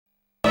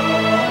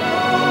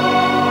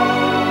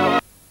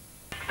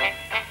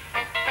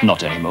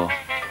Not anymore.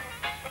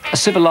 A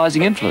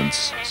civilizing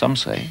influence, some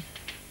say.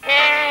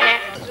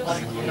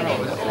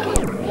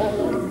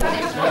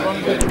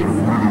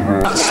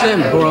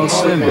 Slim, poor old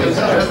Slim. I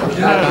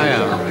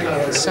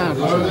am. It's sad,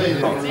 isn't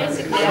it?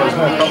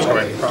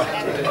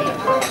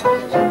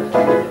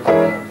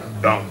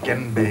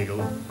 Dunkin'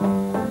 bagel.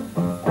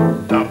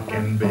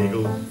 Dunkin'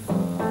 bagel.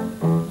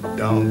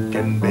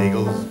 Dunkin'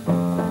 bagels.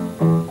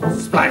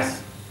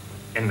 Spice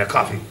in the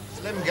coffee.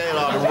 Slim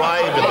Gaillard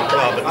arrived in the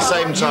club at the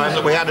same time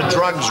that we had a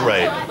drugs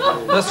raid.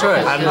 That's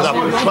right. And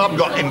the club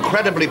got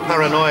incredibly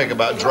paranoid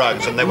about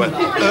drugs, and there were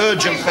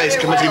urgent-faced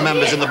committee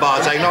members in the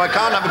bar saying, no, I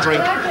can't have a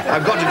drink,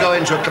 I've got to go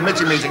into a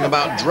committee meeting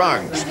about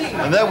drugs.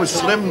 And there was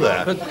Slim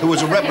there, who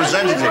was a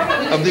representative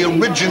of the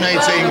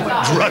originating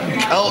drug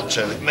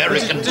culture, the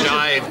American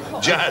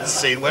jive jazz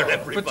scene, where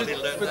everybody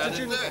learned how to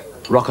do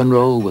it. Rock and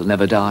roll will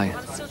never die.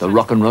 The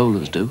rock and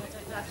rollers do.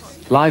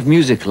 Live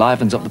music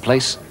livens up the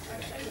place.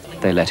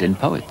 They let in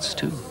poets,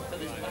 too.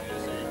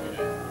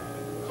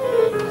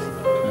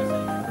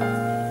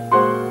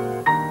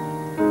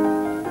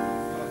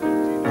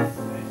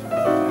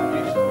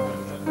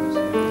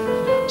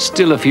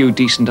 Still a few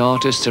decent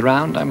artists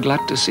around, I'm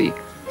glad to see.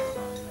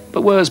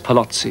 But where's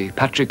Palozzi,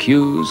 Patrick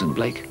Hughes and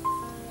Blake?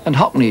 And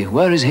Hockney,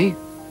 where is he?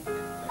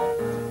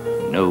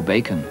 No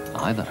Bacon,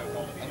 either.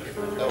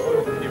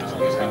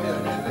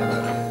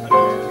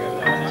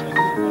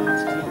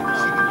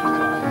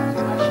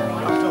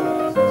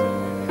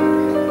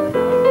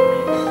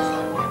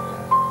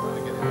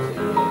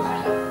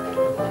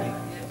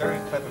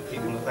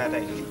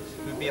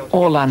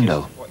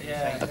 Orlando,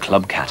 the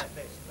club cat,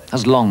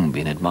 has long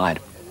been admired.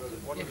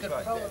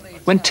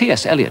 When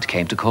T.S. Eliot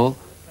came to call,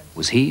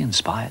 was he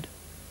inspired?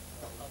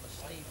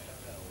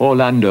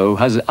 Orlando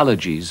has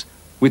allergies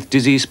with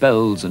dizzy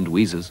spells and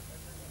wheezes.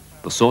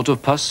 The sort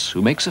of puss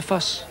who makes a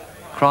fuss,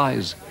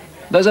 cries,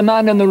 "There's a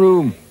man in the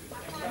room,"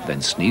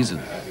 then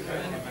sneezes.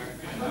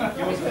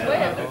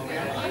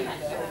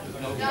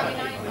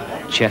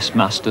 Chess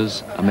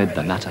masters amid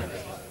the natter,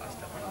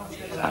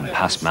 and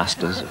past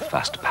masters of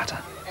fast patter.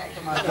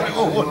 What's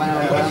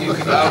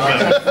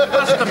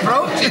the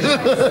approach?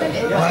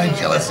 My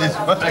jealousies,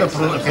 what's the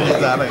approach?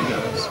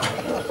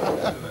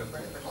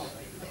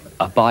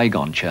 A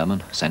bygone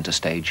chairman centre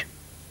stage.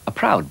 A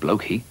proud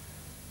bloke he.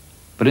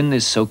 But in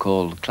this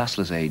so-called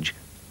classless age,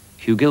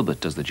 Hugh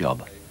Gilbert does the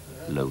job,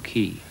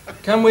 low-key.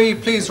 Can we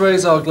please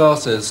raise our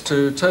glasses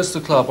to toast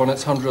the club on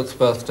its 100th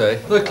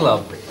birthday? The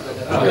club.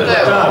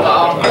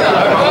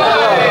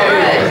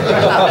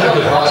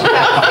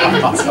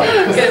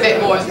 Get a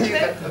bit more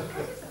stupid.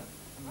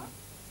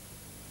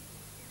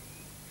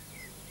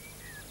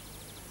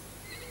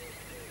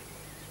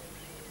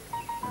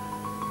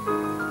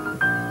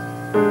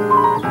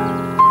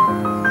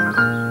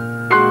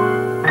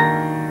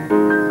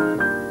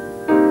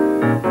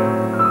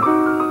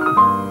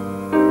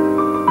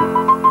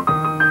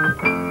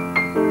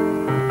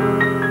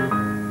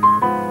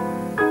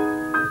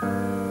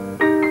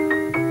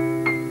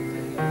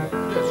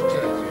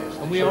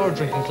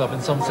 Drinking club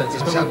in some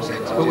senses,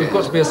 but we've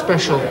got to be a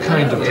special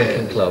kind of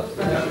drinking club.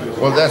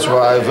 Well, that's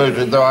why I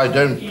voted, though I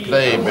don't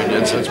play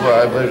billiards, that's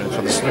why I voted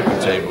for the snooker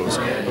tables,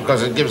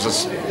 because it gives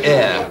us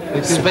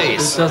air,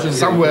 space,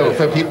 somewhere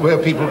where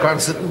people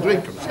can't sit and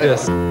drink.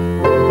 Yes.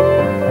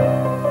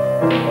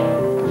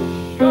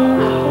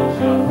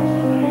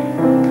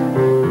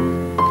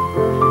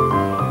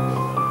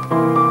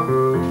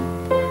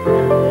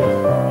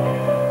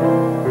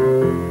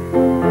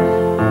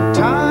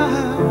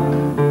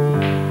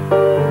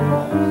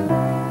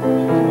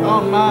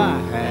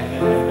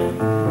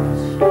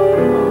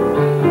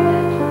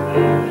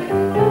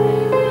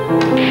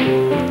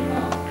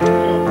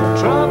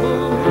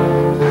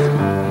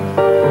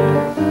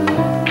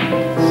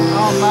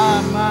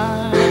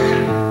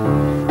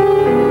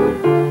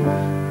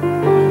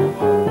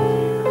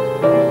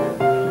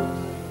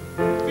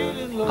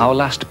 Our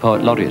last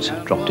poet laureate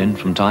dropped in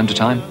from time to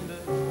time.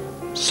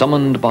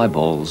 Summoned by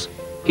balls,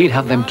 he'd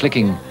have them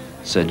clicking,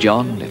 Sir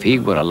John, if he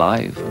were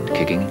alive and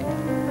kicking.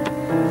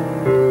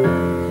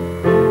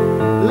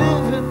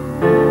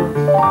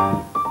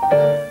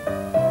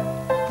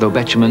 Though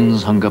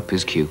Betjeman's hung up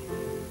his cue,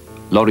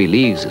 Laurie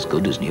Lee's as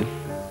good as new.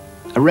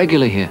 A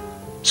regular here,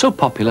 so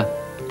popular,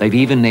 they've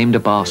even named a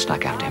bar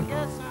snack after him.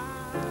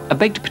 A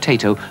baked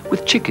potato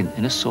with chicken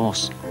in a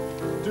sauce,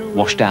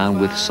 washed down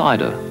with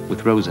cider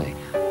with rosé,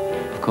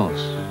 of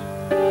course.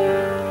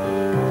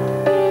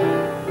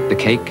 The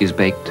cake is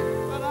baked,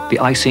 the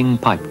icing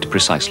piped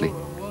precisely,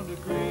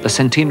 the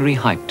centenary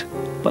hyped,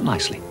 but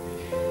nicely.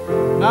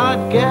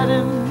 Not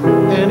getting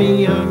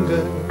any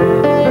younger.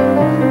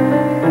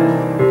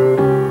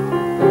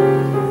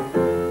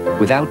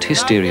 Without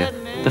hysteria,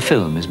 the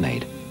film is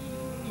made.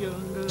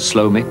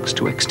 Slow mix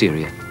to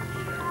exterior.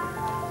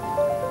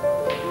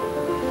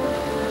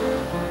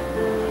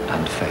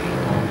 And fade.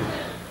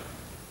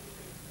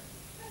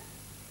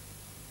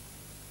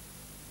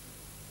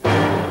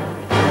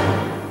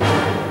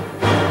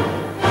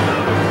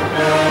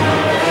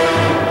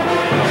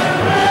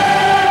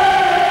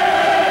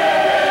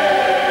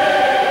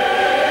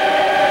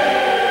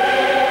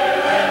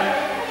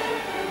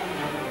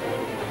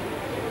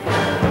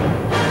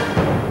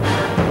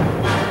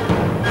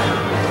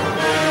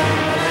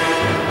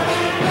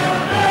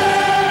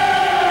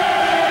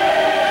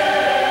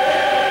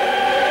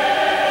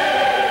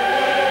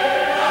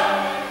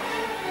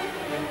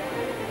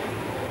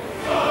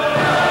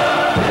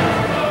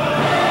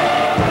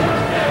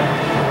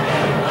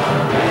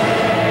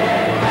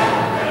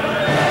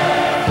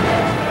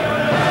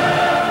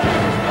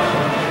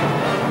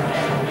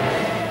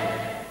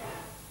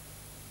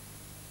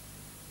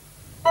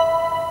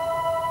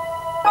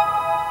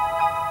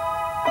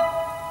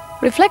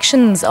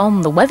 reflections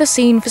on the weather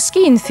scene for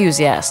ski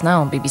enthusiasts now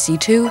on BBC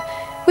Two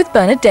with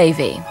Bernard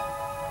Davey.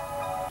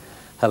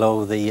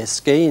 Hello, the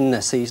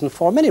skiing season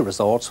for many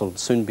resorts will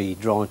soon be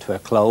drawing to a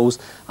close,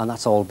 and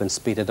that's all been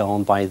speeded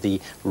on by the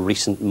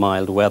recent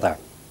mild weather.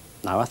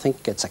 Now I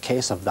think it's a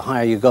case of the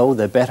higher you go,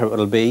 the better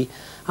it'll be,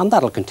 and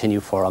that'll continue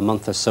for a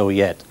month or so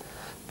yet.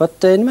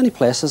 But in many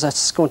places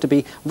it's going to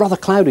be rather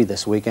cloudy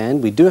this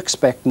weekend. We do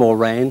expect more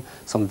rain,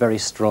 some very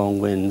strong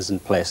winds in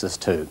places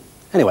too.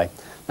 Anyway,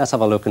 let's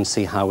have a look and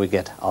see how we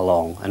get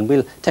along, and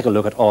we'll take a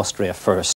look at Austria first.